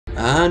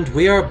And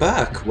we are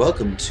back.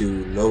 Welcome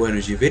to Low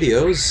Energy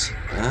Videos,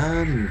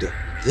 and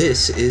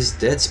this is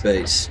Dead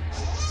Space.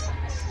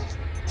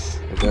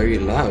 A very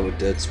loud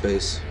Dead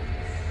Space.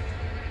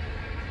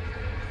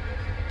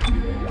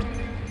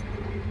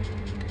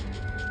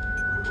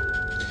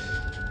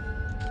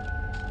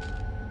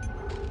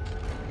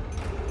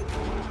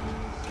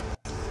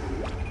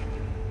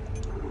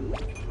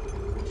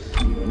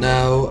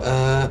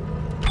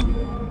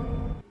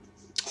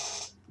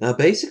 Now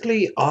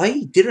basically,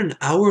 I did an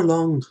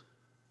hour-long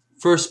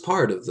first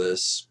part of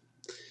this,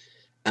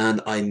 and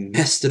I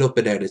messed it up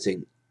in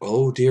editing.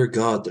 Oh dear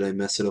God, did I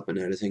mess it up in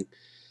editing.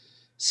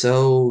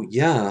 So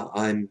yeah,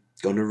 I'm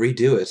gonna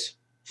redo it.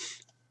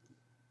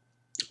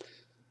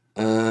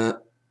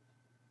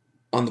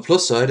 On the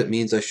plus side, it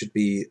means I should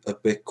be a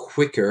bit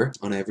quicker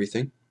on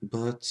everything,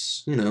 but,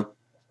 you know,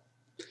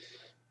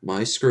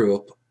 my screw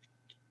up.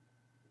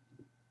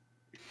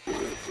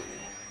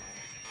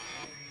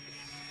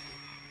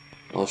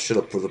 I'll shut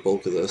up for the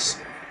bulk of this.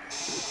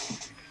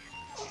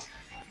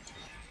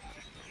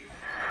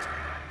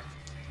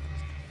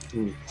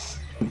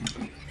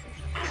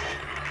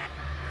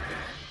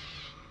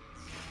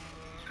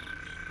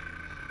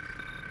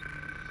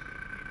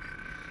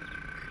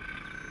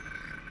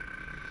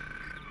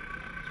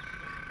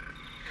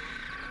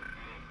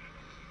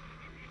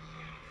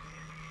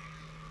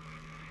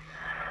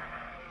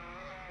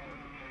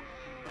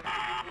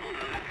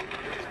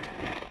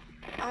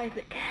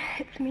 Isaac,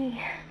 it's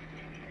me.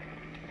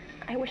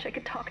 I wish I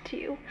could talk to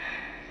you.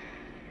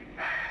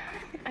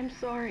 I'm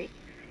sorry.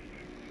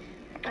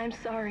 I'm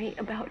sorry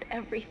about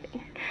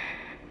everything.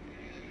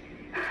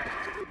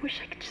 I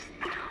wish I could just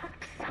talk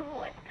to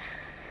someone.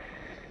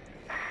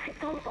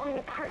 It's all falling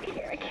apart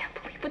here. I can't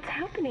believe what's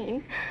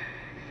happening.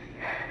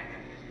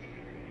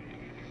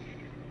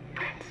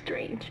 It's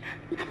strange.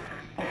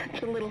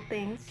 Such a little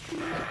thing.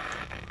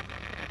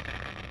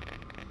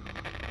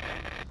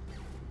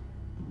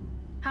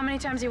 How many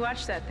times you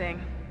watched that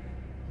thing?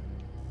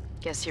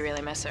 Guess you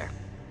really miss her.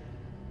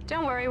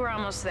 Don't worry, we're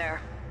almost there.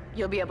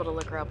 You'll be able to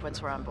look her up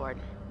once we're on board.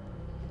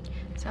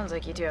 Sounds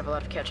like you do have a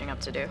lot of catching up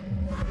to do.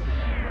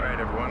 All right,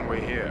 everyone, we're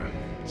here.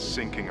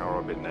 Sinking our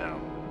orbit now.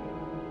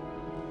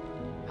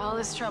 All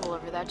this trouble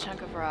over that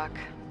chunk of rock.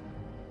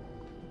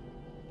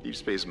 Deep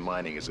space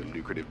mining is a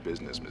lucrative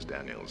business, Miss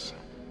Daniels.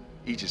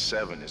 Aegis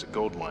 7 is a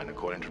gold mine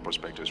according to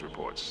prospectors'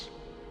 reports.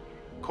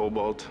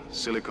 Cobalt,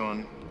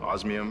 silicon,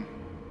 osmium.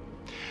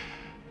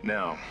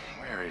 Now,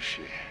 where is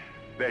she?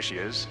 There she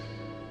is.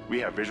 We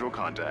have visual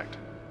contact.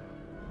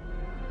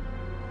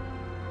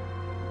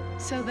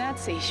 So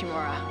that's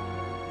Ishimura.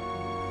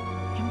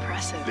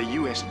 Impressive. The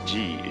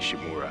USG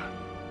Ishimura.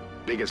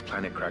 Biggest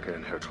planet cracker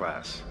in her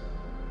class.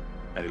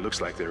 And it looks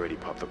like they already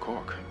popped the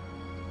cork.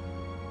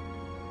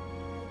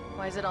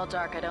 Why is it all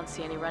dark? I don't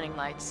see any running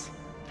lights.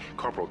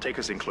 Corporal, take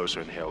us in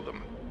closer and hail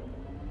them.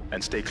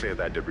 And stay clear of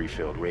that debris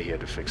field. We're here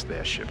to fix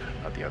their ship,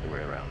 not the other way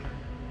around.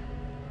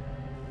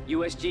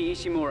 USG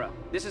Ishimura,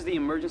 this is the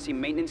emergency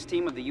maintenance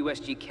team of the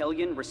USG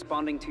Kellion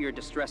responding to your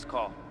distress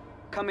call.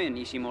 Come in,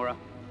 Ishimura.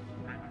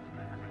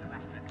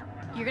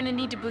 You're gonna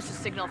need to boost the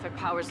signal if it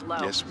power's low.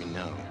 Yes, we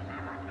know.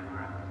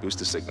 Boost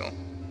the signal.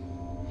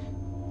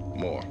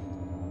 More.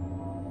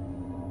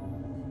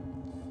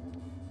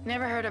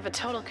 Never heard of a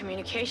total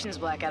communications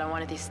blackout on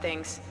one of these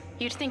things.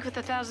 You'd think with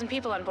 1,000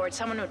 people on board,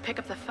 someone would pick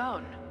up the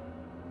phone.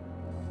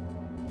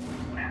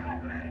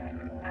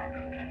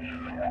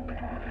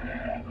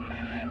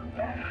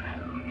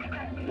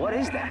 What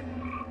is that?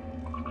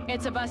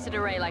 It's a busted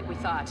array like we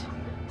thought.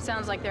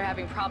 Sounds like they're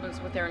having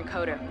problems with their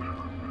encoder.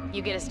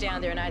 You get us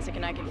down there and Isaac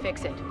and I can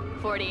fix it.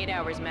 48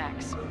 hours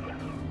max.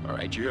 All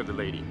right, you heard the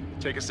lady.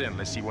 Take us in.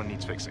 Let's see what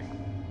needs fixing.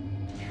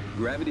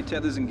 Gravity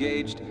tethers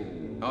engaged.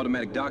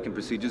 Automatic docking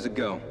procedures a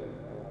go.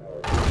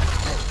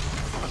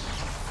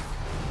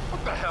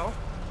 What the hell?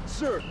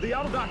 Sir, the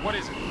auto dock. What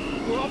is it?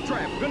 We're off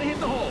track. We're gonna hit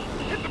the hull.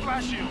 Hit the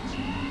blast shields.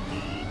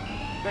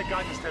 That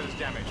guidance tether's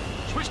damaged.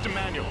 Switch to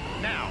manual,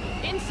 now.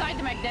 Inside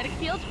the magnetic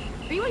field?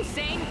 Are you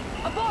insane?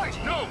 Abort!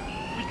 No!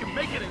 We can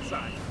make it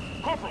inside.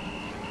 Corporal,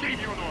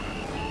 gave you an order.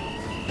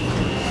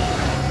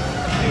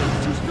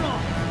 It's too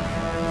strong.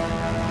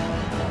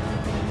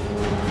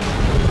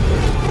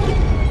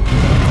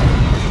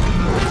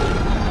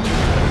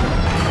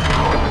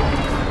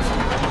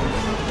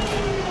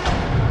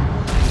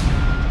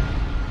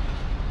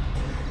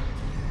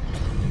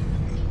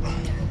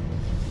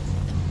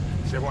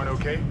 Is everyone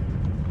okay?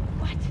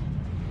 What?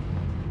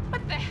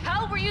 What the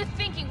hell were you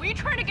thinking? Were you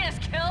trying to get us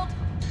killed?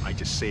 I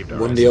just saved our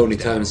One of the only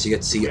assets. times you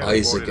get to see We had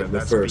Isaac boarded in at the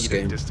that first speed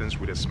and game. distance,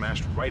 we'd have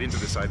smashed right into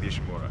the side of the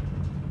Ishimura.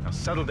 Now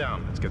settle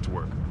down. Let's get to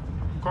work.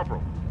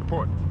 Corporal,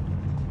 report.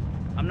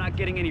 I'm not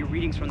getting any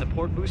readings from the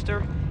port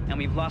booster, and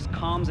we've lost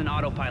comms and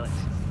autopilot.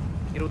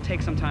 It'll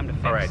take some time to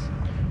fix. All right.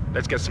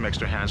 Let's get some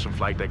extra hands from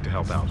flight deck to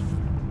help out.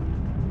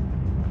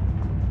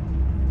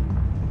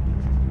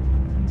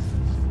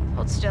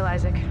 Hold still,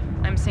 Isaac.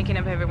 I'm syncing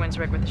up everyone's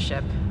rig with the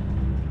ship.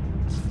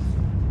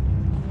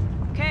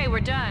 Okay, we're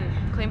done.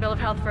 Clean bill of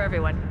health for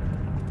everyone.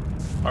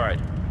 All right.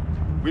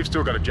 We've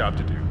still got a job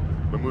to do.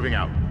 We're moving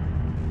out.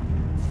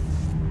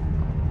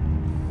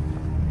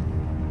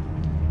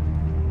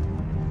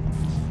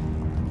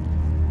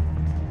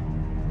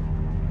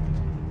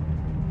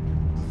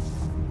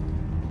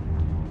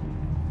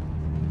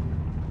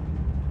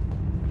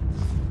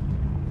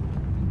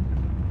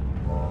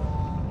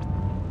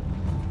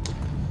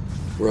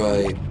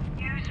 Right.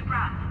 Use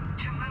run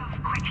to move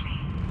quickly.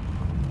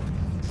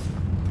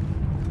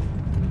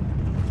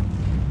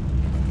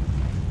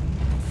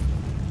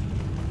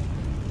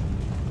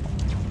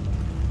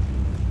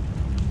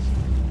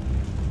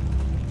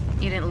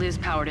 You didn't lose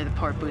power to the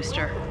port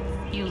booster.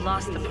 You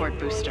lost the port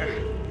booster.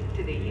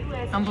 To the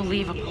U.S.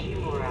 Unbelievable.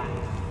 Ishimura.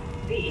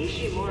 The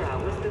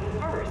Ishimura was the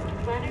first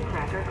Planet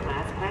Cracker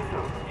class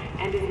vessel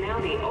and is now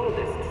the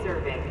oldest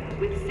serving,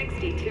 with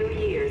 62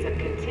 years of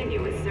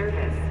continuous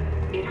service.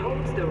 It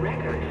holds the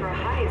record for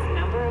highest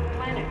number of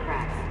planet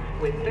cracks,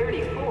 with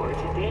 34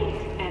 to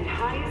date, and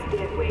highest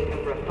dead weight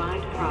of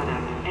refined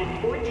product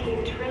and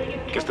 14 trillion.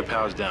 Guess the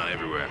power's down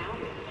everywhere.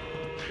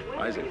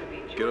 Isaac,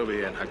 get over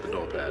here and hack the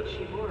door pad.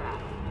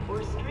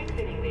 Or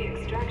strengthening the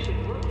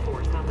extraction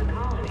workforce on the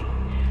colony.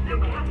 The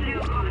Blue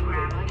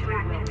hologram to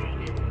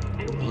activate.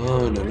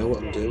 Oh, I don't know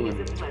what I'm doing.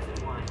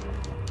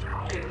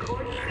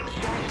 Concordance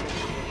extraction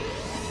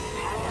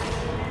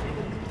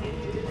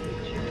into the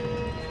future.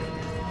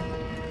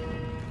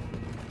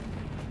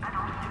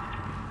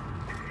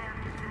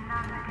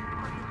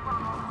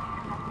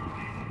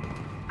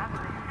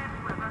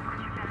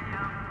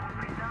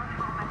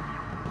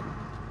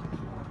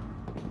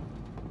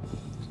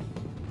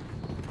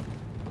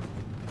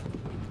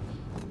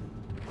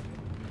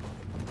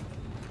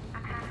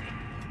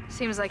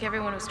 Seems like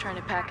everyone was trying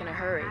to pack in a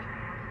hurry.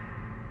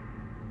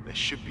 There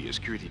should be a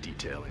security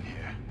detail in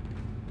here.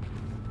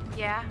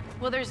 Yeah?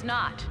 Well, there's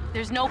not.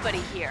 There's nobody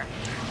here.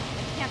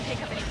 I can't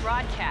pick up any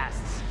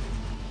broadcasts.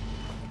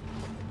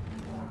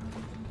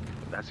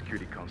 That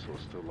security console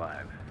is still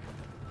live.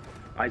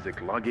 Isaac,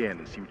 log in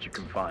and see what you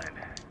can find.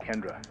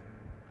 Kendra,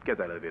 get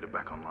that elevator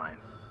back online.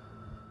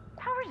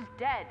 Power's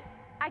dead.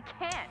 I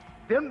can't.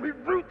 Then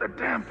reroute the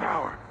damn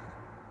power!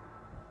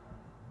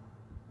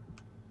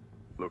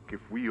 Look,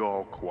 if we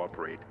all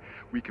cooperate,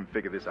 we can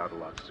figure this out a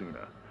lot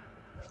sooner.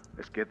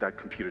 Let's get that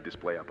computer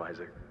display up,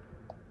 Isaac.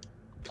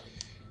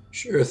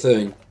 Sure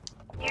thing.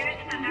 Use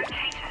the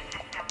locator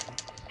system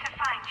to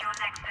find your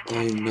next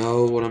I objective.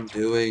 know what I'm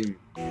doing.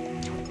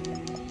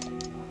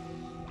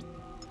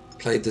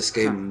 Played this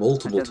game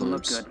multiple That doesn't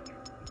times. look good.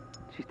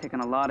 She's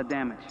taken a lot of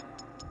damage.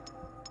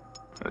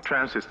 The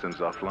tram system's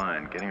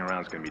offline. Getting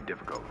around is going to be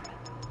difficult.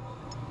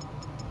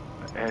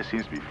 The air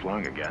seems to be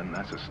flowing again.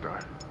 That's a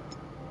start.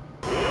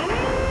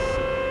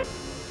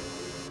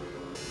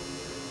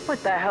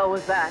 What the hell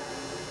was that?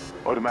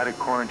 Automatic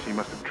quarantine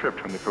must have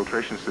tripped when the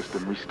filtration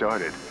system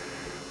restarted.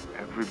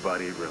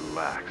 Everybody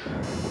relax.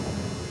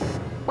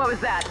 What was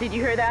that? Did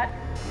you hear that?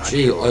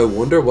 Gee, I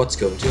wonder what's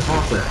going to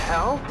happen.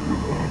 Hell?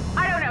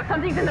 I don't know.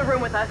 Something's in the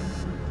room with us.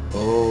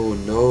 Oh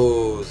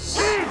no. Jesus!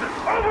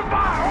 Open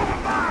fire!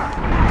 Open fire!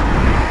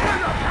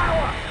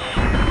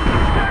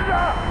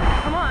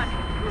 Come on.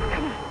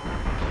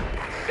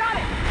 Got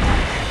it!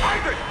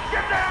 Isaac!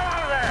 Get the hell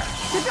out of there!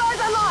 The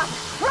door's unlocked!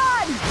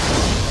 Run!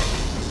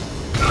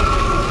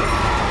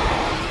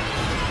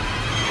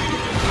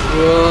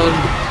 Run!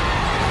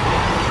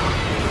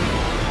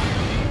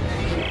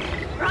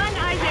 Run,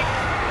 Isaac!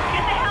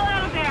 Get the hell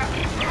out of there!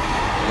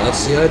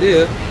 That's the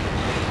idea.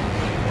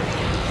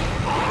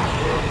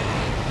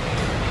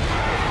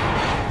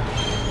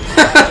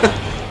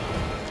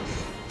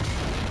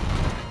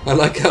 I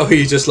like how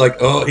he just like,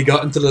 oh, he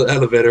got into the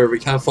elevator, we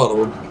can't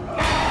follow him.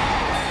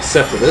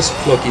 Except for this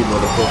plucky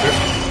motherfucker.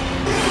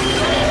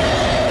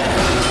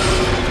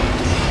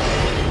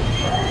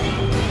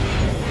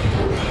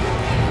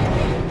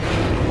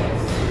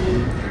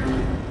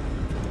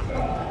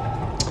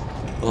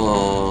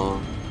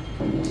 Aww.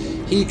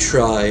 He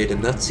tried,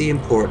 and that's the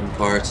important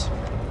part.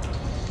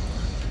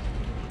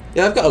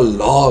 Yeah, I've got a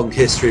long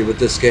history with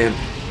this game.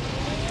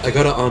 I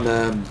got it on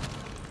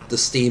the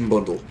Steam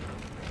bundle.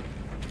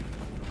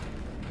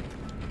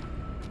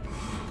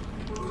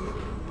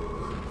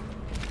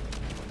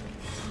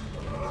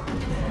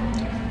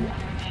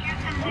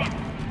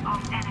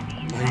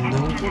 I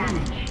know what I'm...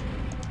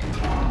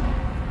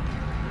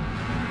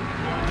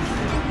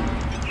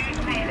 Use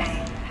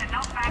melee to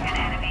knock back an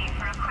enemy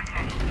for a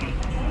quicker escape.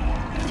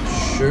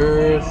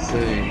 Sure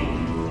thing.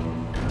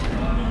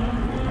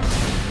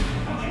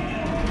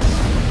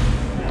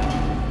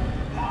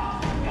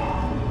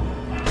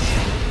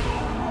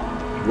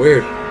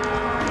 Weird.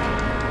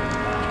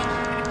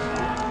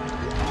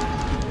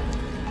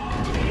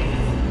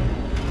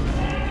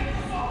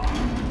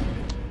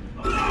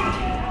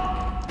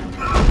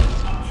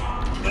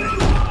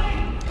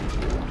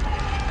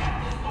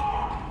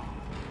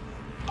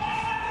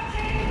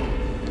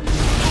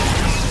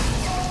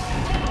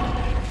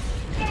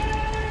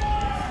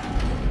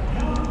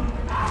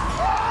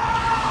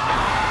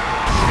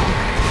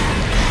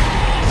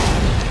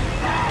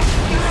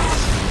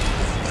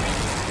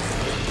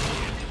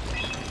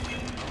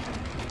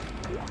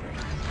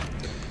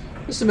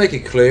 Just to make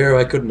it clear,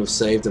 I couldn't have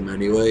saved him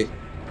anyway.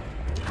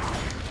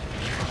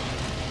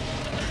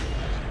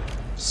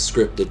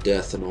 Scripted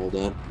death and all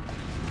that.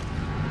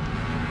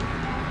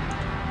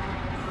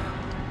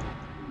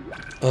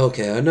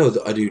 Okay, I know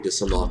that I do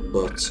this a lot,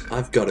 but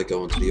I've got to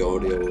go into the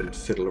audio and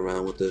fiddle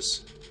around with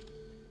this.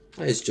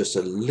 That is just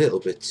a little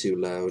bit too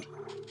loud.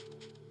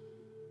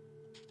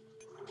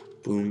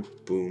 Boom,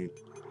 boom.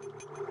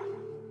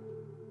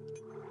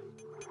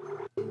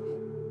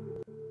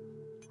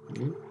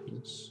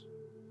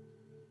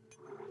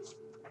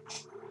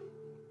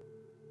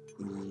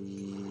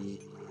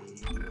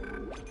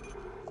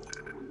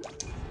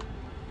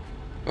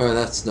 Alright,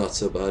 that's not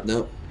so bad,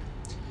 no.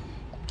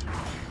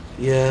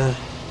 Yeah.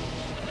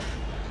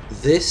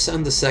 This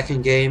and the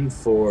second game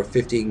for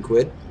 15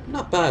 quid.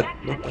 Not bad,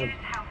 not bad.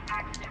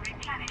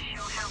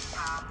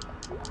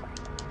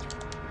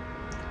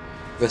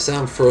 If I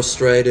sound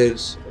frustrated,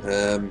 it's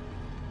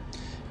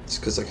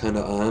because I kind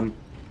of am.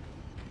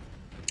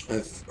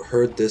 I've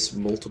heard this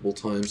multiple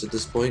times at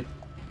this point.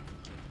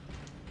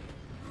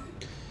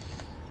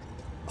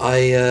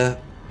 Yeah,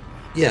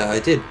 I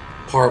did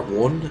part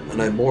 1,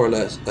 and I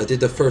did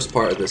the first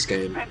part of this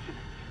game.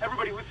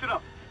 Everybody listen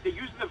up. They're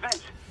using the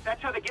vents.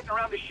 That's how they're getting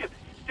around the ship.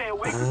 Stay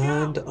away from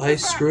And I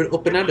screwed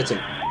up in editing.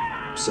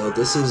 So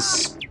this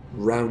is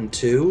round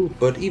 2,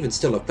 but even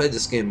still, I've played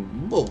this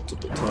game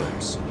multiple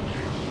times.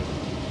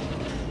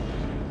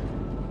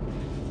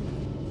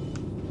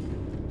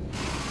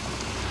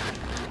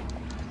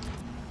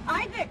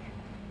 Isaac!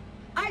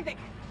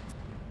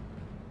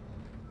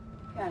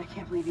 God, I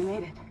can't believe you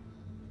made it.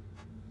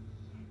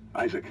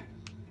 Isaac,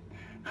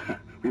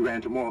 we ran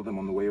into more of them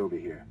on the way over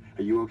here.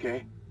 Are you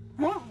okay?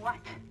 More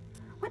what?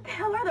 What the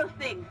hell are those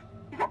things?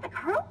 Is that the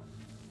crew?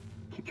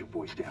 Keep your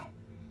voice down.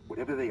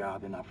 Whatever they are,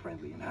 they're not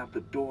friendly, and half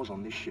the doors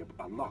on this ship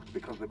are locked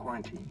because of the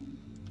quarantine.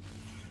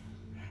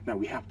 Now,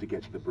 we have to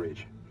get to the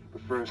bridge.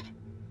 But first,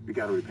 we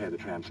gotta repair the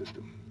tram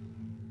system.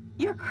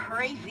 You're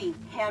crazy,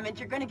 Hammond.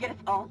 You're gonna get us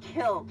all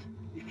killed.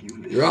 If you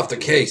listen You're off the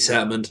case,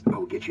 Hammond. I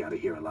will get you out of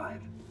here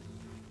alive.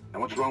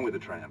 Now, what's wrong with the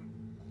tram?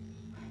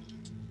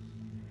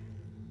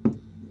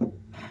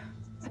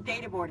 The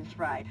data board is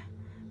fried,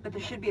 but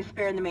there should be a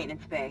spare in the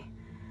maintenance bay.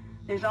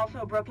 There's also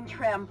a broken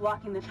tram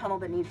blocking the tunnel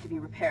that needs to be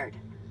repaired.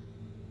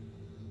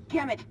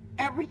 Damn it!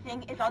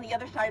 Everything is on the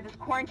other side of this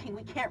quarantine.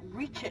 We can't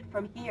reach it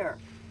from here.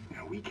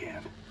 No, we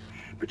can't.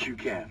 But you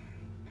can.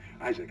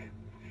 Isaac,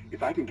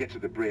 if I can get to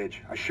the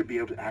bridge, I should be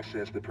able to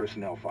access the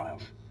personnel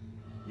files.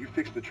 You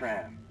fix the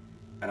tram,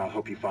 and I'll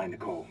help you find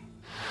Nicole.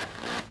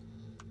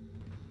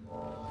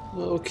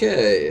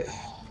 Okay. Use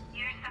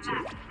the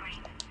map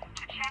screen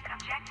to check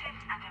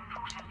objectives and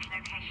important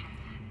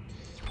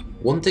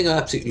locations. One thing I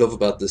absolutely love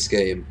about this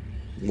game,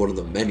 one of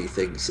the many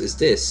things, is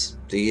this.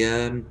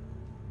 The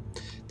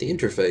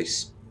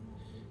interface.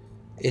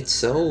 It's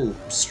so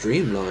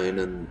streamlined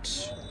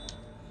and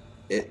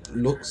it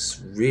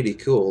looks really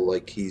cool,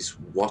 like he's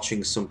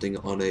watching something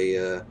on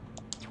a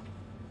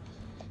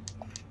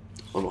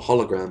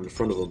hologram in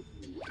front of him.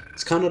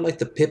 It's kind of like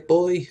the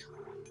Pip-Boy.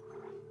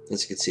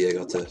 As you can see, I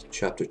got to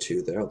chapter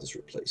 2 there. I'll just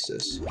replace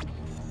this.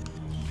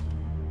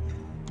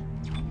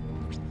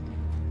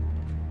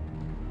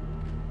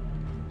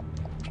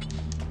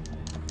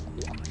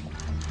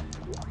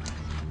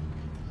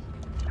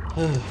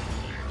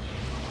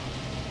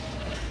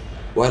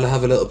 While I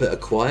have a little bit of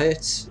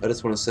quiet, I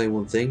just want to say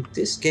one thing.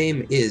 This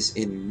game is,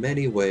 in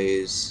many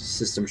ways,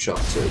 System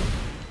Shock 2.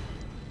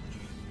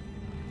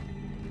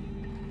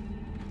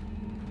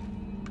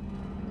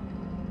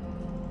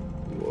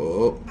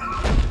 Whoa.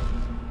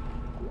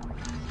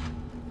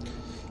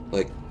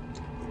 Like,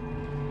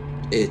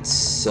 it's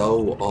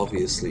so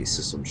obviously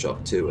System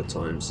Shock 2 at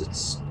times.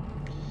 It's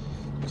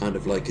kind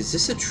of like, is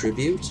this a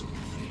tribute?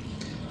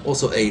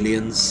 Also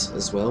Aliens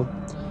as well.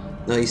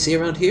 Now you see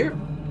around here?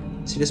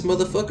 See this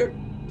motherfucker?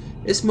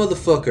 This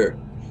motherfucker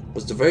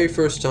was the very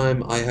first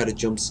time I had a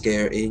jump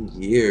scare in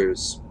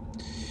years.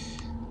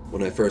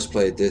 When I first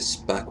played this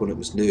back when it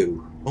was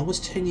new.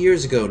 Almost 10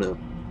 years ago now.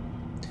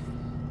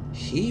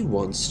 He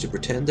wants to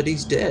pretend that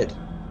he's dead.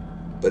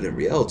 But in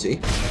reality...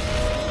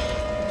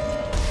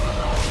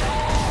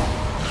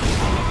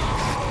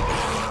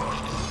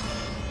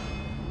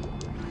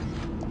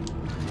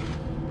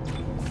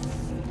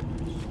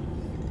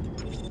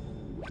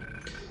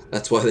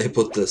 That's why they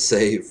put the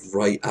save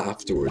right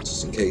afterwards,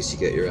 just in case you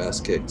get your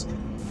ass kicked.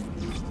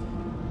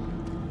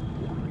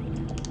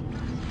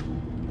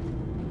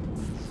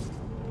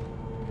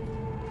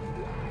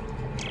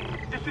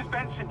 This is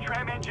Benson,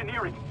 Tram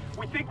Engineering.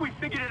 We think we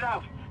figured it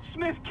out.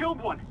 Smith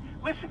killed one.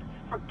 Listen,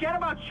 forget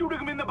about shooting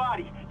him in the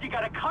body. You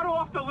gotta cut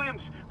off the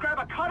limbs. Grab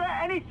a cutter,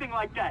 anything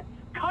like that.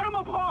 Cut him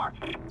apart.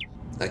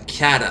 A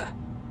kata.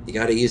 You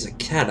gotta use a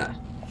kata.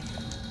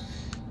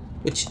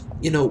 Which,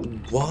 you know,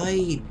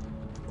 why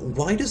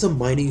does a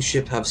mining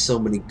ship have so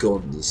many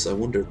guns? I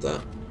wondered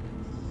that.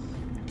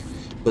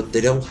 But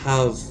they don't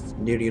have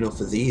nearly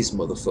enough of these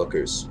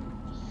motherfuckers.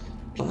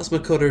 Plasma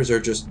cutters are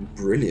just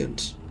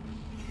brilliant.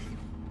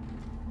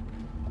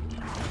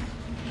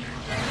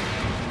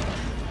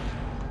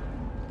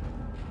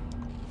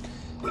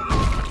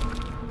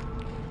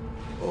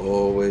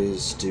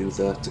 Always do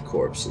that to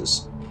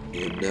corpses.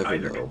 You never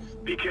Isaac, know.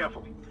 be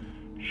careful.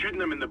 Shooting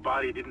them in the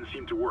body didn't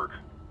seem to work.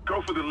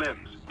 Go for the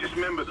limbs.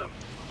 Dismember them.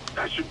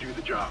 That should do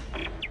the job.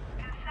 Conserve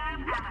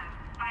ammo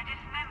by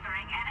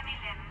dismembering enemy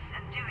limbs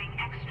and doing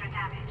extra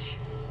damage.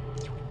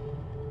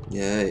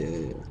 Yeah.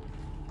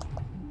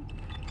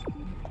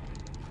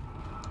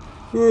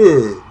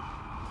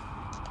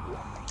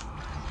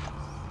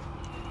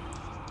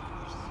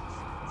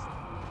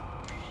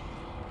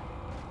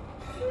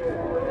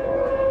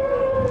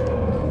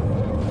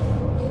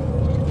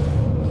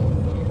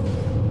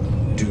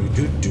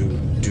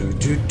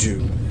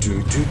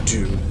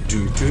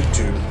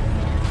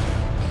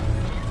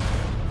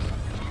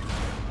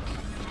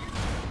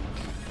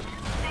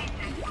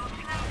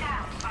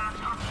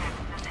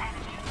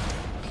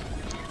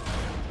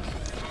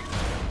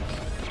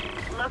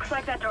 Looks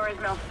like that door is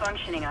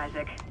malfunctioning,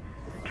 Isaac.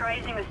 Try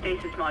using the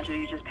stasis module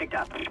you just picked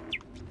up.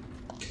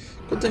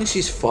 Good thing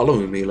she's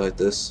following me like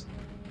this.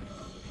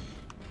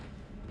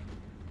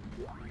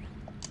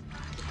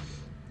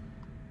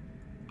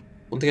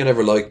 One thing I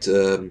never liked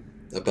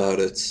about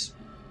it,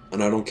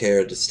 and I don't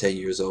care that it's 10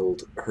 years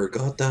old, her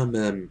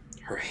goddamn,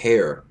 her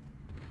hair.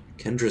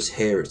 Kendra's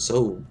hair, it's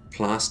so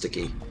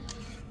plasticky.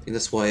 I think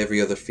that's why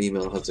every other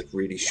female has like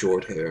really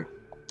short hair.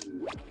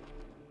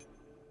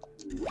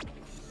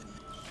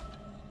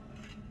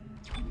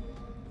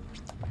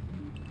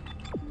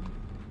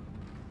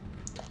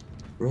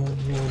 Run.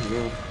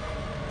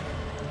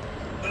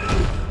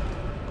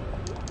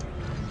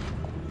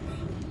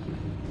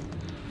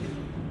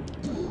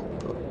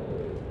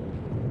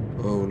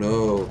 Oh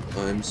no,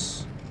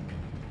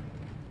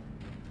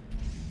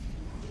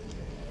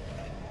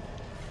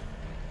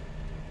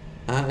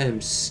 I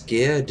am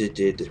scared.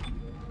 The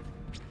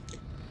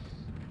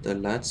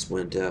lights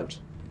went out.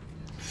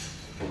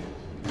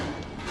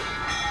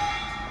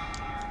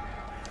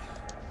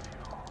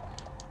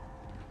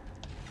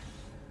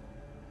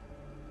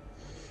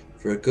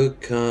 For a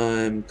good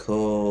time,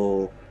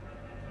 call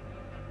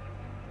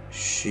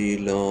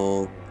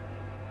Shilong.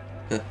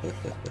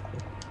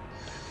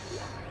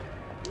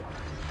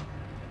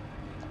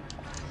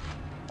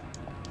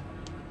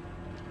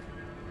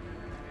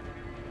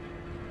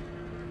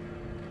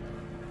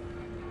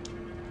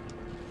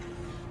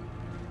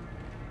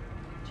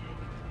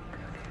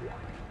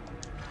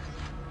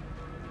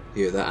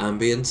 Hear that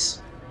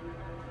ambience?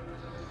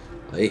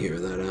 I hear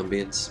that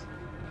ambience.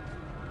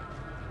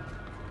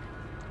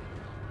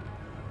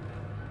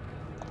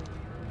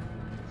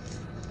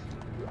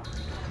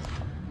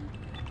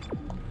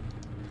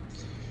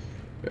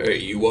 Hey,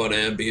 you want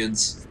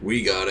ambience?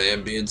 We got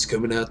ambience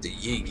coming out the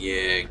Yin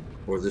Yang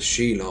or the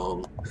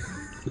Shilong.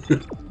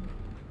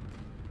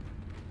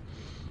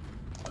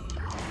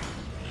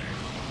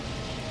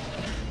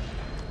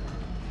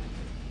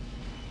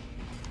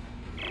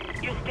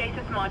 Your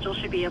stasis module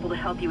should be able to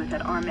help you with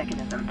that arm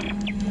mechanism.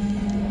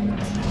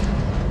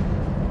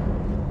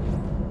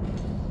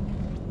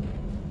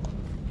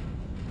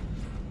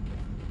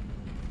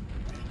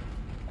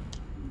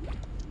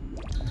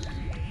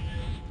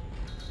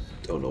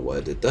 Don't know why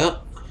I did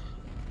that.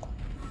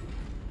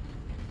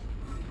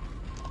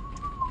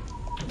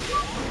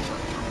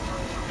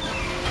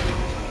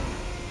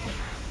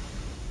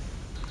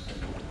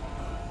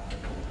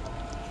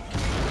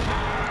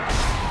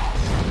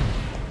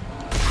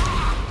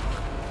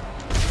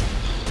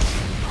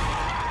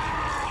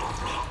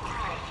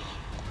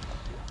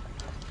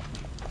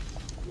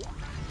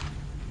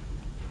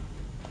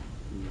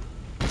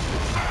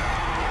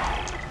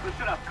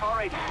 Listen up, car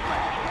rate is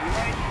crashed. We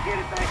managed to get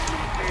it back to the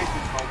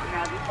expansion mode, but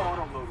now the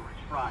autoloader is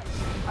fried.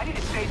 I need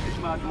a stasis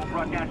module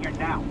brought down here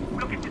now. We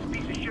don't get this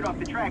piece of shit off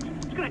the tracks,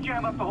 it's gonna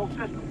jam up the whole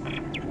system.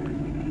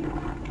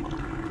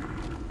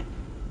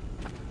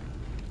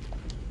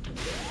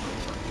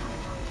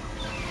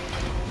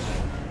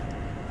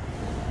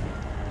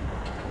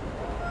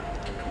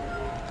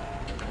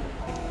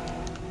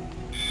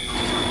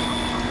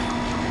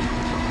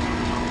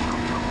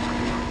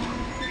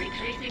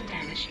 Replacing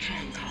damaged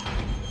tram car.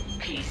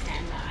 Please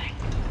stand by.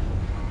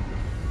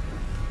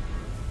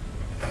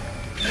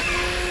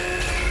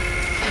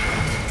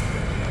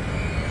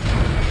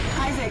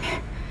 Isaac,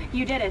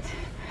 you did it.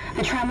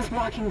 The tram is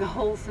blocking the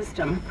whole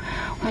system.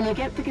 When you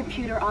get the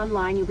computer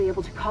online, you'll be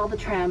able to call the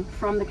tram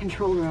from the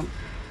control room.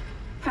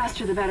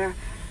 Faster the better.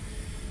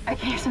 I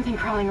can hear something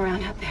crawling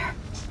around out there.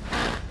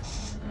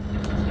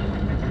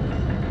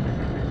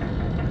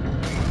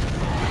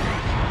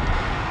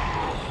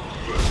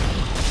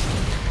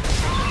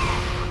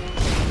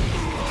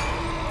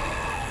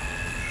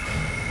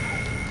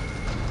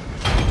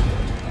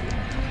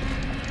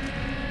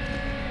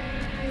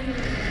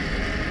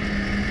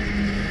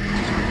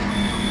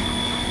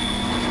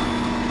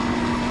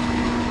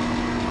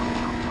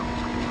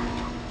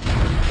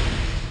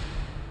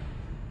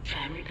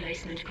 Tram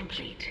replacement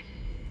complete.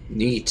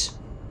 Neat.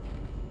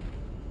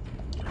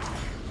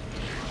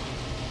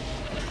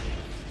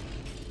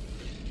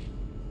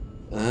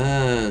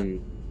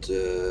 And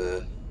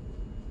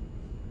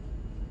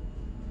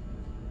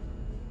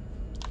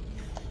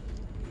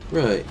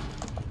right.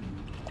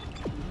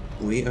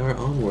 We are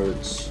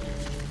onwards.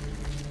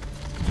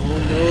 Oh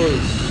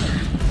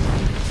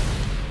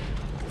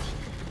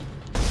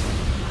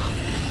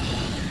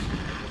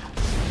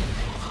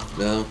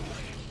no. No.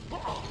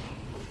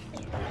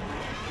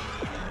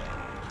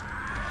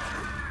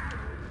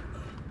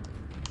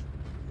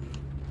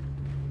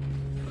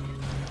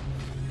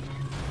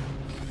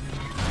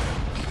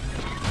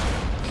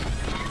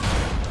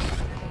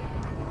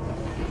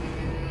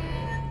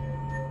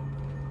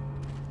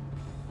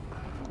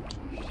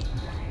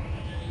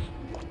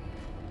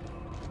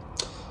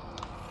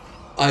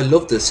 I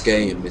love this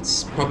game.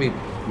 It's probably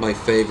my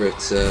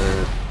favorite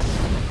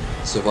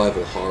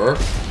survival horror.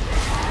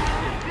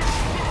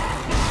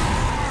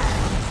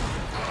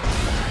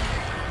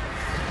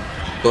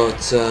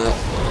 But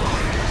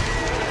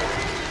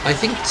I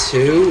think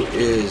 2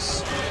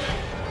 is...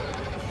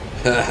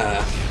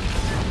 Haha.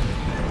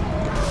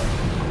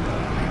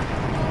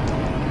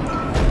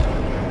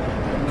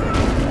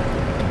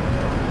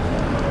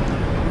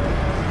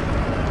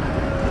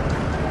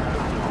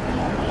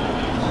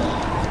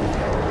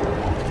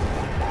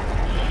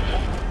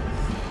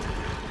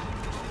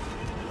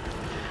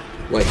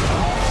 Wait.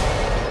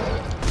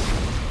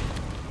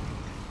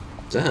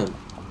 Damn.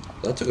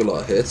 That took a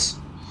lot of hits.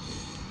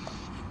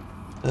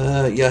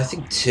 Yeah, I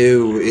think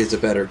 2 is a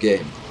better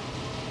game.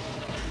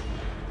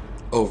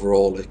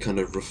 Overall, it kind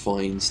of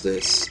refines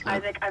this.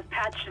 Isaac, I've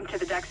patched into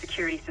the deck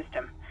security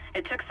system.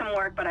 It took some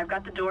work, but I've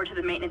got the door to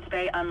the maintenance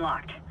bay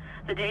unlocked.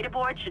 The data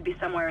board should be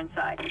somewhere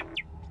inside.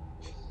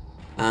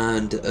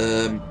 And,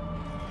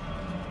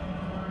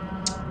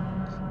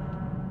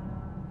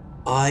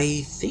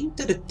 I think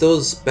that it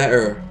does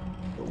better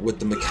with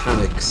the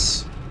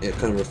mechanics. It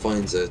kind of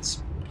refines it.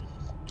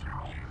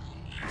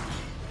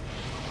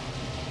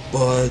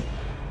 But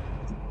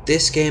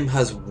this game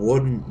has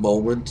one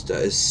moment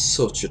that is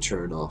such a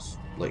turn off.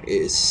 Like, it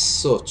is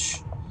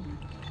such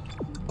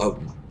a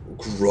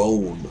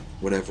groan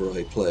whenever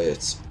I play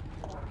it.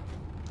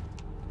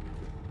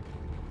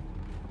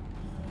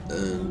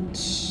 And,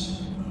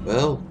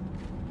 well,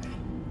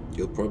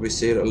 you'll probably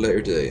see it at a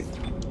later date.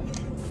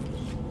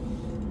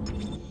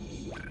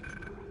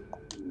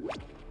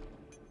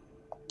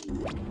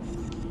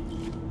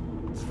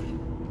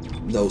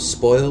 No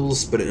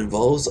spoils, but it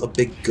involves a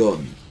big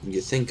gun. And you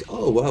think,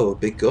 oh wow, a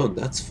big gun,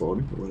 that's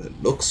fun. Well,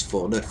 it looks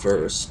fun at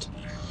first.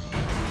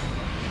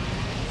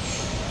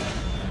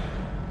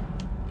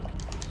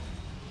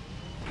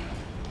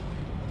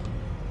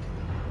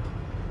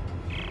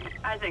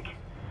 Isaac,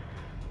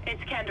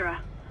 it's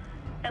Kendra.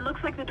 It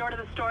looks like the door to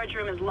the storage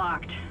room is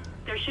locked.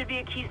 There should be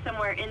a key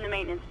somewhere in the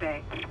maintenance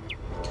bay.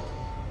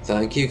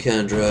 Thank you,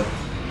 Kendra.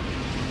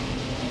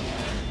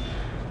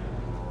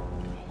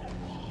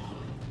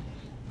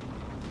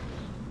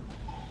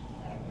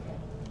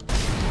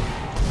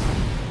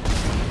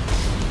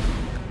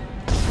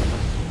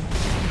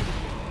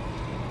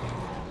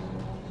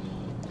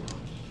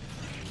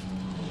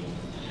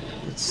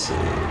 Let's see.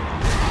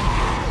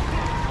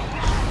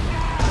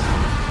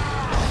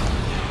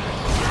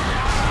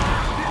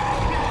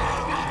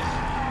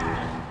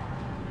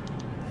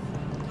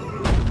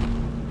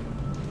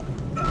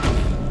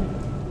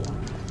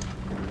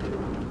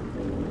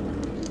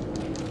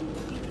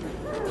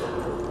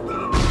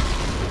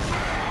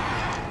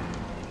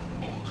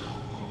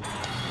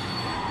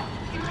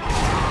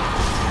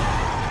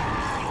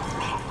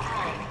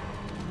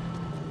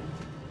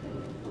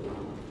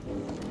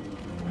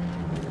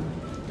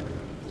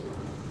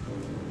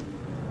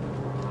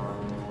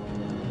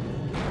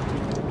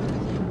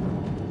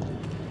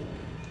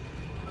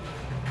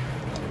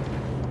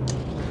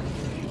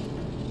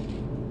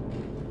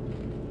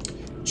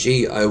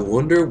 Gee, I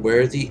wonder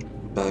where the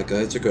bad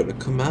guys are going to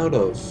come out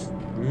of.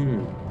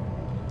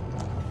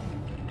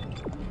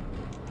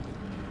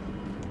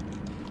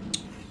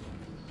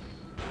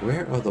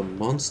 Where are the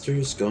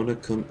monsters going to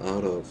come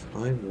out of?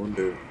 I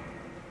wonder.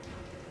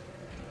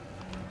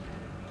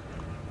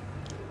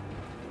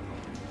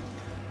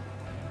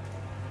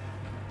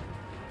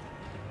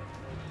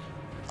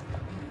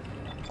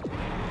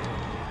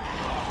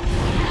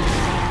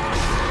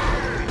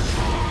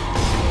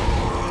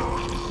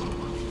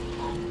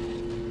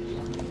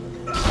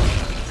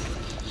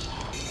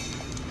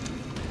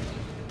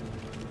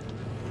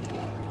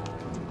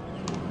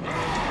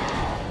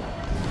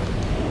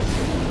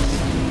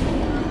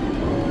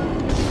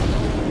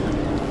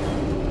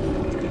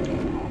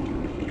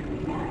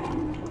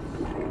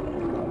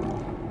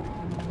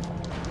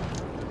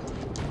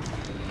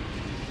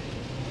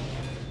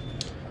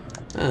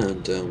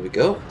 And down we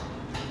go,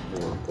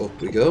 or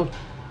up we go.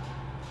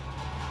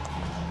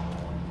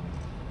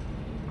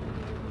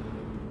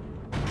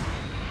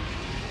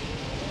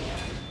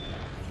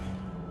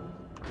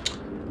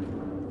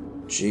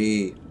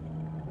 Gee,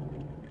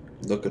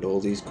 look at all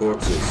these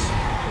corpses.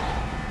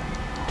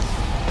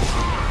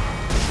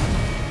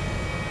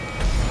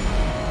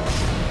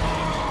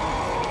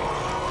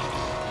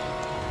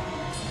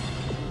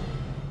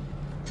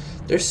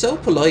 They're so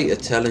polite at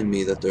telling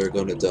me that they're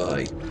gonna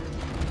die.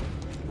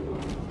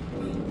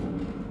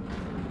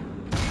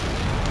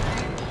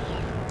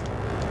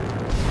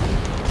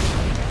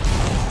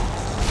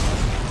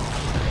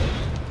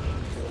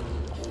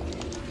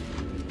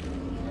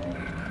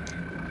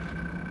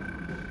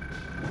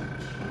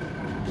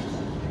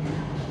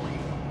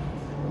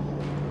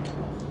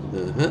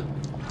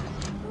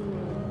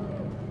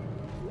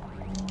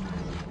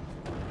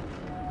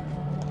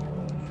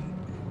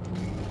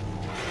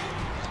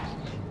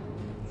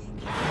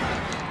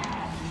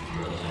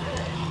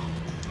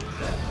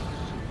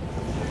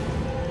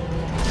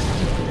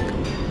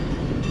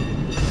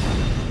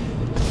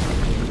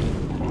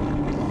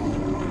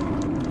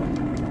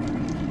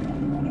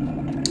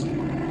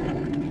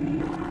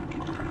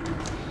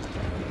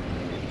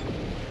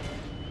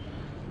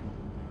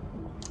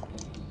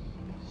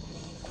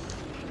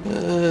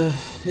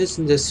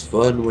 Isn't this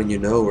fun when you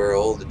know where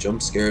all the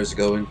jump scares are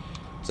going?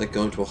 It's like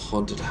going to a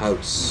haunted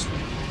house.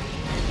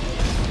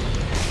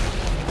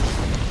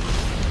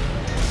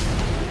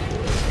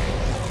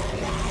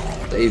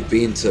 They've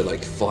been to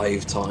like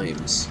 5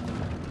 times.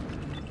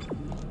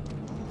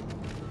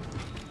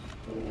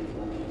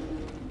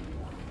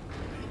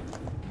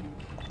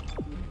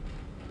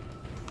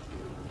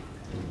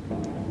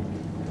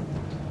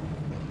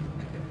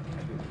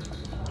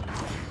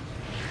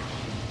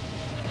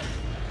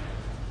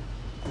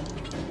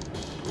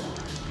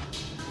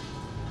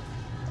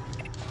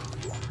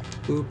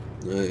 Oop.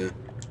 Oh yeah.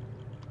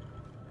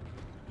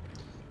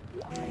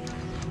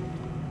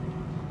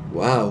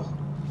 Wow.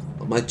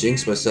 I might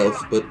jinx myself,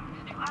 but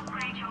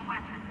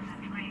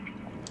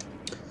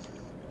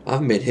I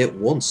haven't been hit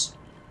once.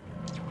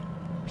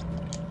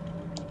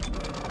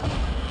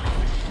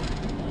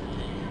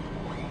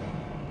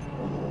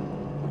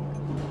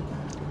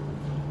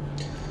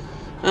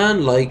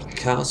 And like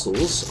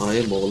castles, I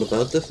am all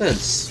about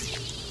defense.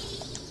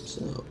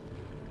 So,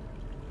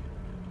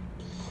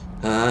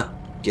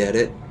 get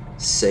it?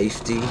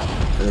 Safety,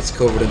 and it's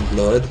covered in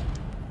blood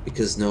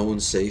because no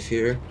one's safe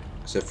here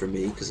except for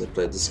me because I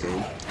played this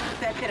game.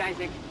 That's it,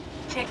 Isaac.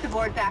 Take the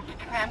board back to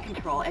tram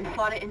control and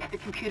slot it into the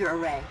computer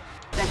array.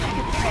 That should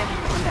get the tram to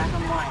come back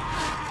online.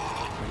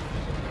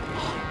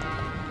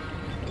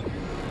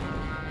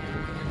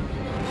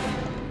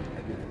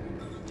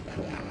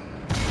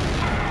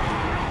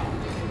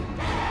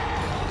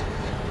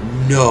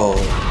 No,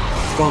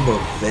 from a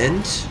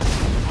vent?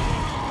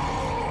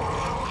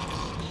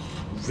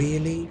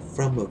 Really?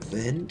 From a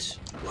vent?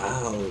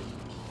 Wow.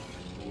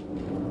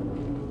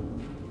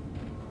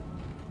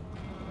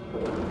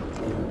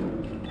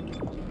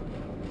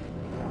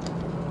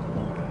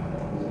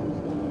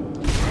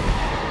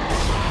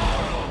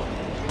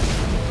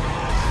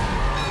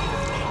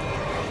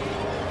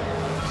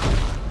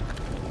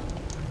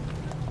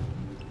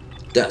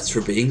 That's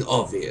for being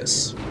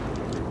obvious.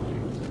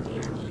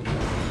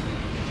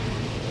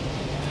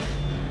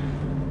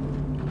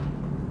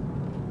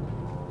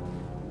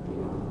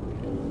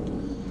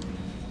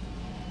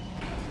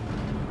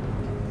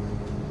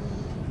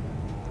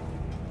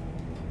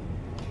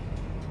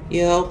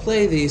 Yeah, I'll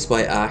play these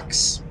by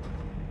axe.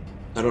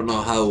 I don't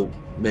know how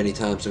many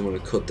times I'm going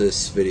to cut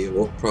this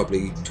video up,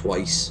 probably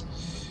twice.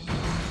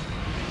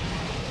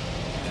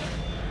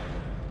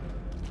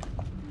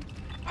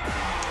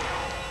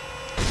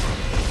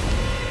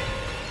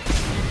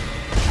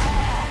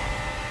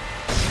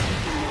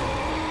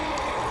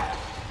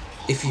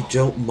 If you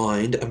don't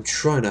mind, I'm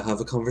trying to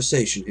have a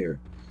conversation here.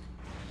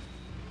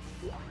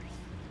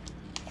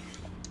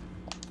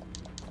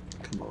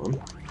 Come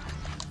on.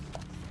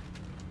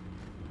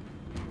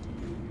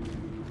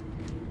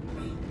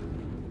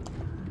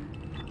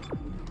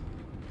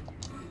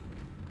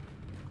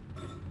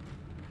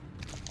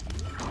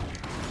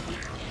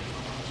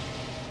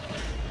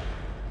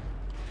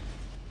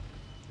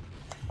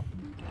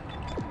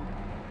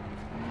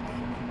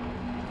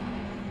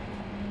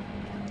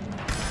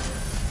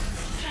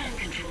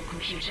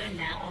 Computer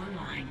now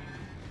online.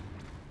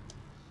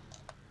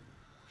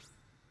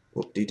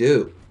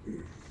 Whoop-de-doo.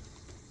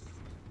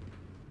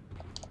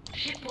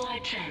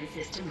 Shipwide tram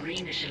system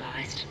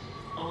reinitialized.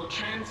 All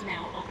trams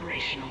now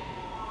operational.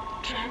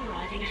 Tram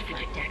arriving at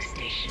flight deck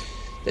station.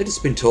 They've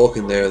just been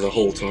talking there the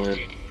whole time.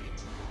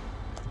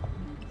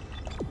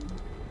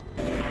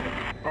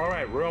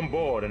 Alright, we're on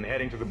board and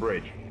heading to the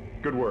bridge.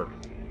 Good work.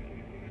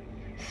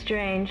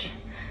 Strange.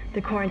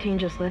 The quarantine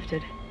just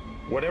lifted.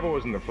 Whatever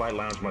was in the flight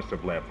lounge must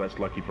have left. That's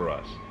lucky for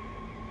us.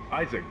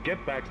 Isaac,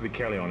 get back to the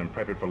Kellion and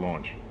prep it for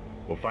launch.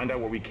 We'll find out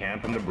what we can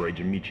from the bridge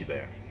and meet you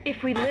there.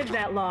 If we live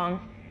that long,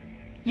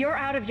 you're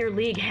out of your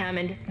league,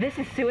 Hammond. This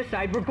is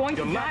suicide. We're going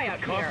to die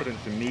out here. Your lack of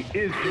confidence in me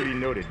is duly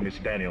noted, Miss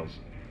Daniels.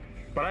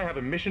 But I have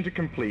a mission to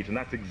complete, and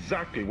that's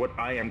exactly what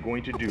I am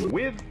going to do,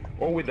 with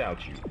or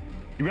without you.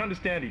 Do we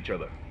understand each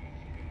other?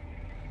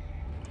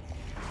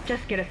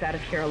 Just get us out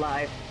of here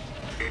alive.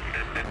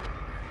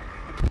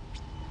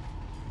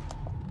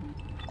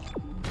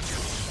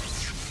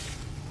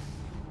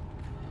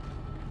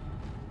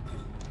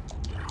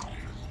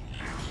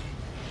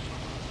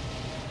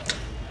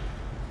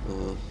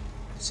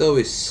 It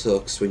always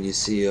sucks when you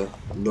see a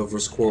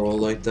lover's quarrel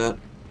like that.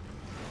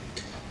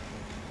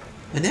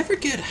 I never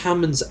get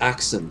Hammond's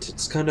accent.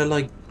 It's kind of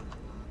like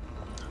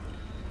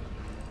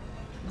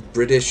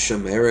British,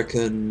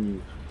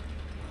 American,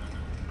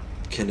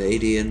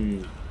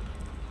 Canadian.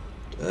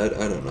 I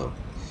don't know.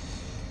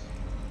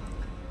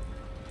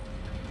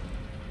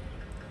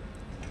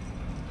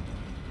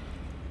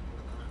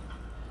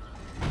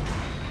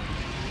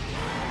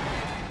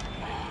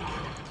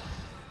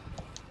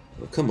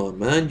 Oh, come on,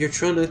 man. You're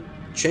trying to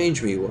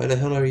change me. Why the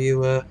hell are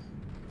you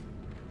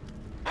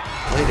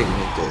hiding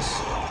like this?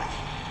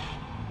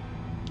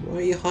 Why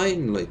are you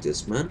hiding like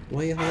this, man?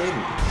 Why are you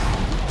hiding?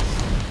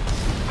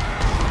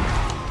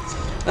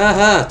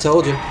 Aha!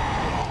 Told you.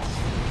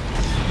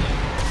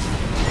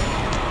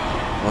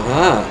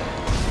 Aha!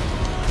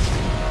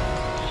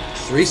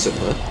 Threesome,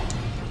 huh?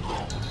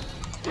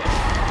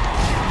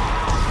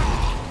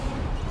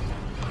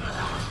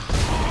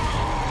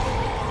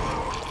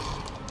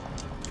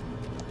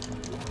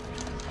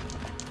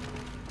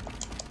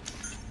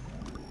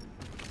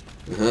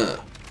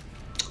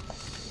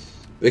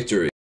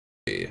 Victory.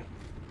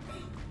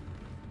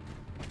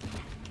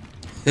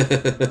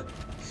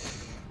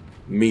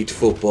 Meat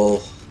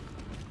football.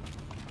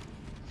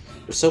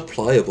 They're so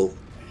pliable.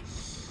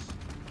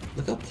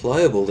 Look how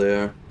pliable they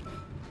are.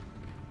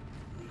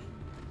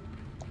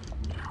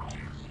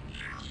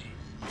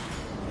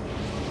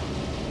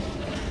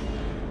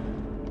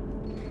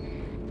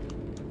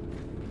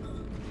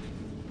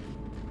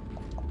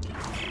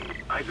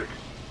 Isaac,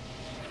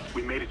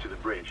 we made it to the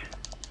bridge.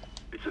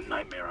 It's a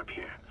nightmare up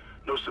here.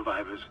 No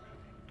survivors.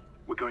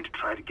 We're going to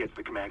try to get to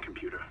the command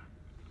computer.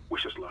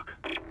 Wish us luck.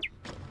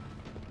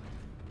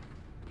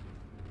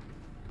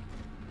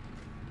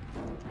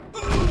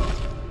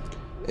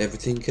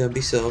 Everything can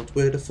be solved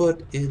with a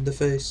foot in the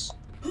face.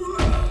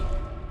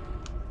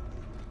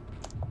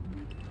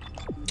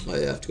 I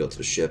have to go to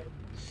the ship.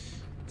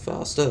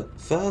 Faster,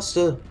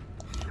 faster.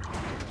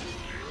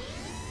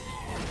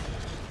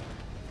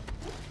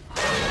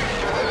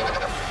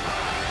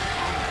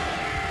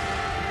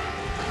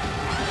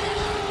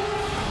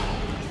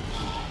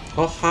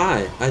 Oh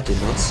hi, I did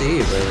not see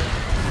you there.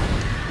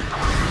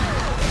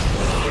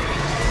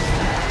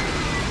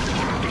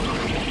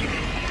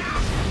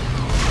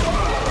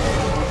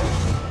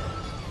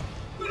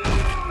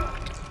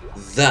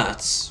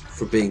 That's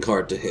for being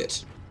hard to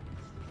hit.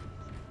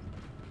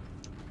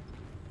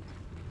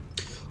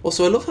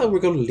 Also, I love how we're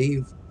going to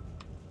leave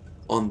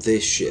on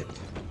this ship.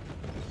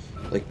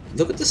 Like,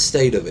 look at the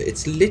state of it.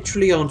 It's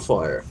literally on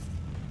fire.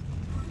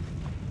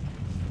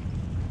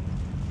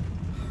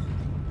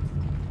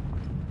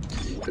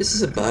 This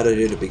is a bad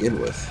idea to begin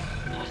with.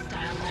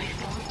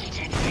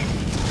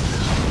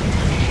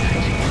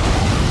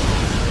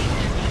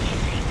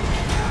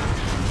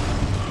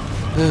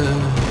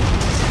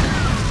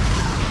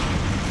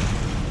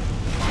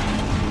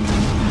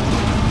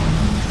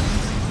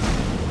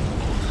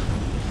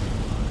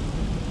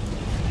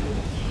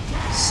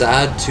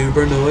 Sad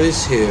tuber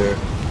noise here.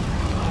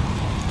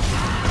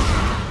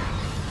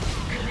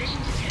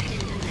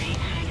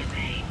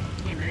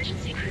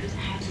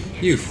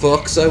 You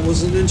fucks, I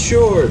wasn't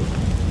insured.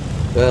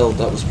 Well,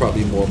 that was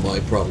probably more my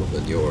problem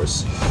than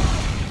yours.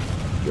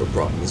 Your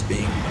problem is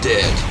being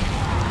dead.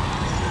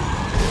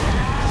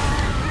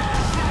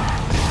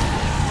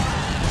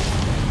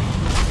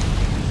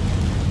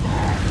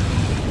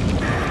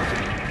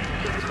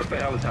 What the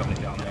hell is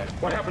happening down there?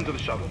 What happened to the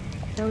shuttle?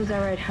 That was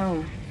our ride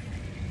home.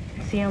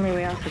 It's the only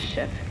way off the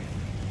ship.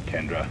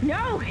 Kendra.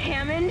 No,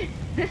 Hammond!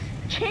 This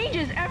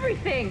changes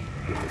everything!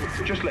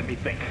 Just let me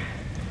think.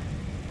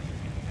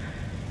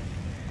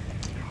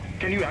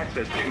 Can you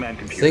access the command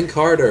computer? Think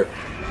harder.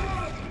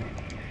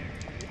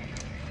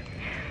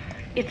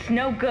 It's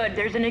no good.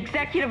 There's an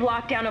executive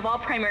lockdown of all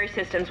primary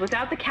systems.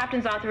 Without the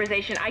captain's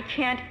authorization, I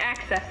can't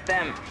access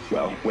them.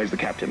 Well, where's the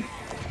captain?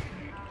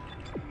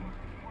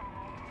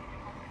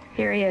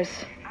 Here he is.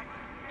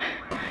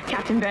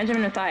 Captain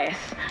Benjamin Mathias.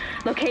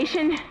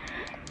 Location?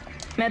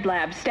 Med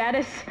lab.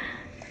 Status?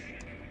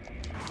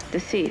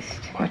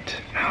 Deceased. What?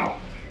 How?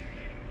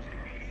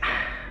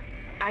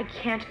 I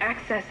can't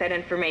access that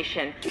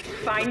information.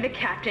 Find the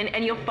captain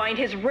and you'll find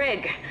his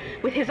rig.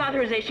 With his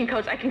authorization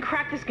codes, I can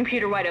crack this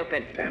computer wide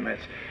open. Damn it.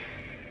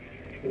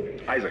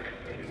 Isaac,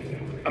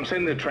 I'm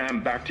sending the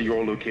tram back to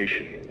your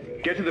location.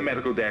 Get to the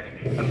medical deck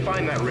and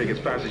find that rig as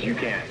fast as you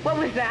can. What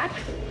was that?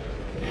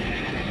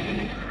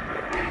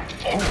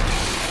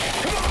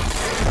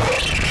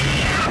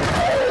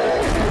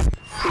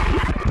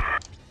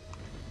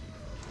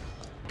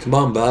 Come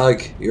on,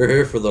 bag. You're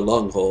here for the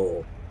long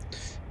haul.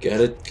 Get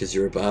it? Because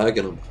you're a bag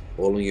and I'm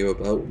hauling you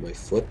about with my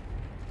foot.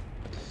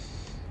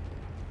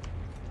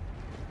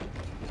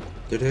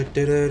 I've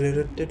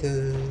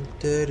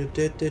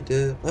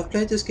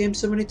played this game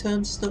so many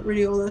times, it's not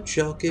really all that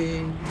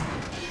shocking.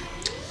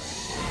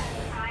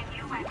 Find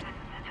new weapons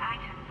and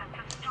items at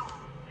the store,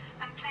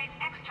 and place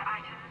extra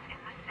items in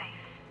the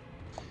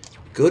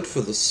safe. Good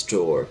for the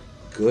store.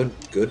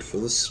 Good for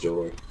the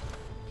store.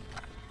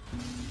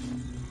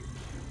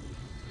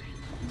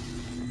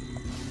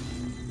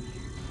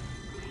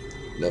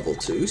 Level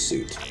 2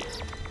 suit.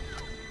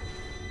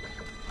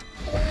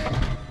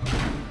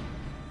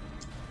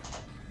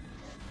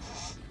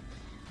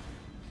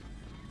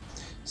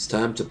 It's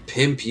time to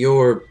pimp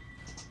your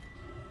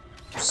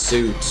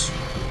suit.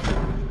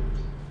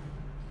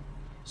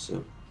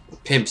 So, a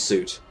pimp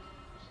suit.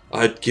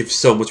 I'd give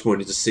so much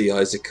money to see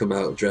Isaac come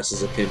out dressed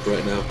as a pimp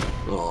right now.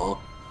 Aww.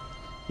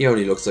 He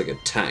only looks like a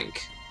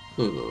tank.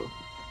 Oh.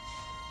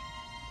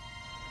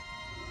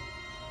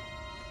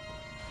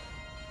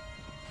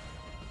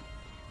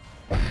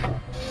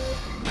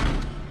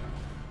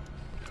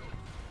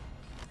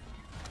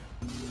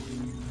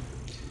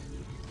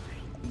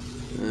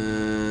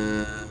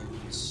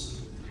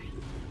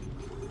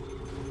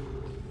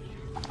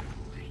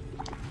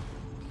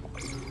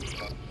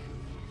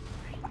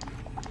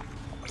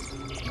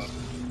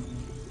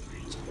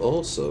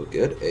 Also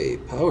get a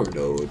power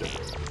node.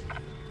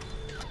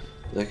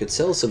 And I could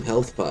sell some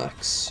health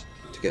packs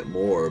to get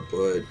more,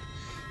 but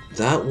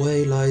that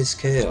way lies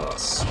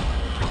chaos.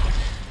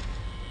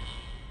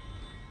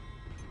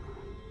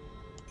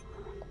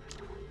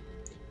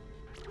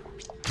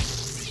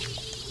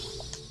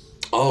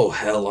 Oh,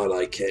 hell, I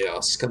like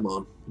chaos. Come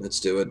on,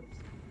 let's do it.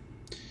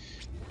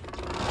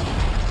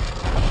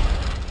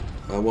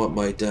 I want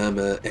my damn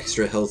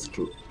extra health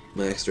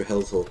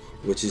up,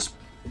 which is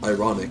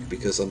ironic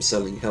because I'm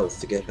selling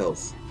health to get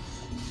health.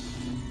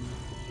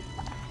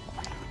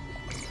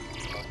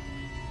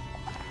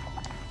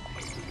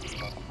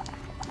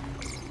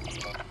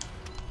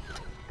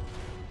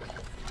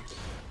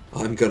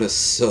 I'm gonna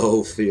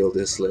so feel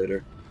this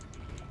later.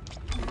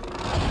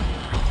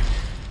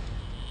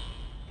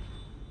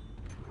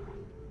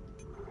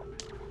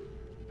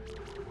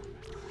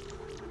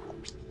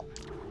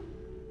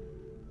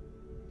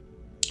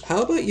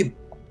 How about you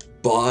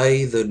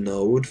buy the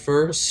node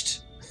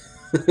first?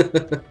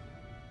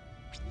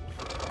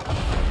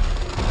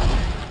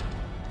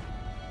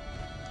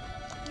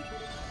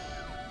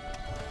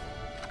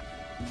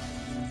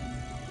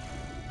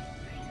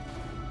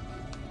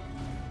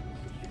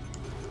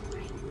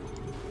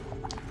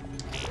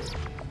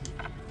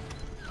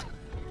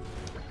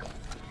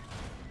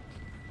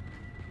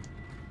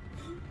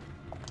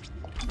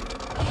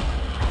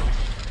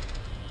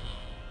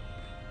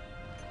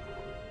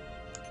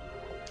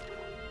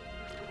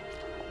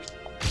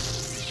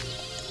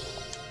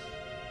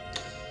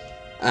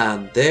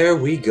 And there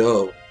we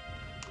go.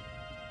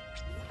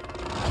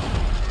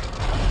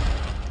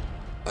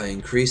 I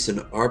increased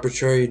an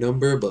arbitrary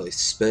number by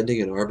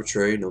spending an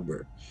arbitrary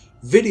number.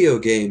 Video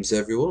games,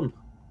 everyone.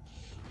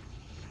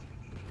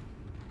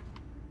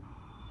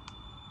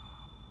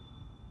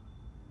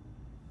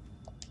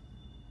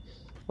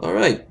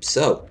 Alright,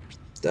 so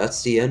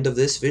that's the end of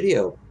this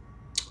video.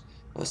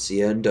 That's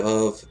the end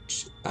of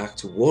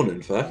Act 1,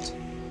 in fact.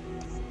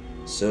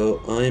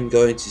 So I'm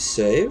going to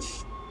save,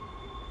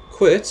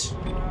 quit,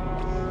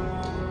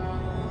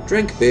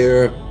 drink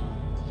beer,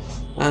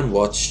 and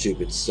watch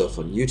stupid stuff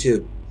on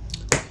YouTube.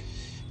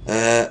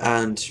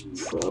 And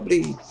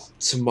probably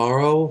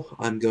tomorrow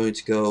I'm going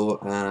to go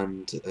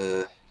and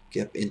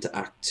get into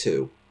Act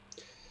 2.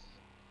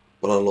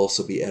 But I'll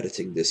also be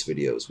editing this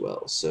video as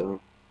well,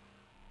 so...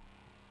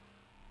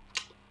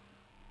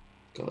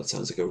 God, that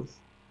sounds like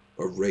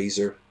a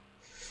razor.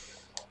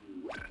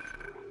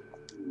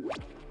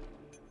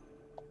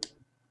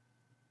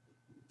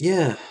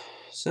 Yeah,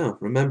 so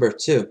remember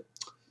to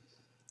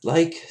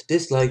like,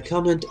 dislike,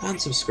 comment,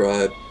 and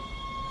subscribe.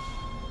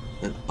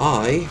 And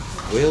I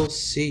will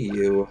see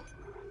you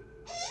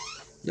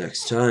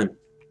next time.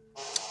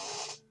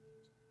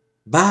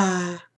 Bye!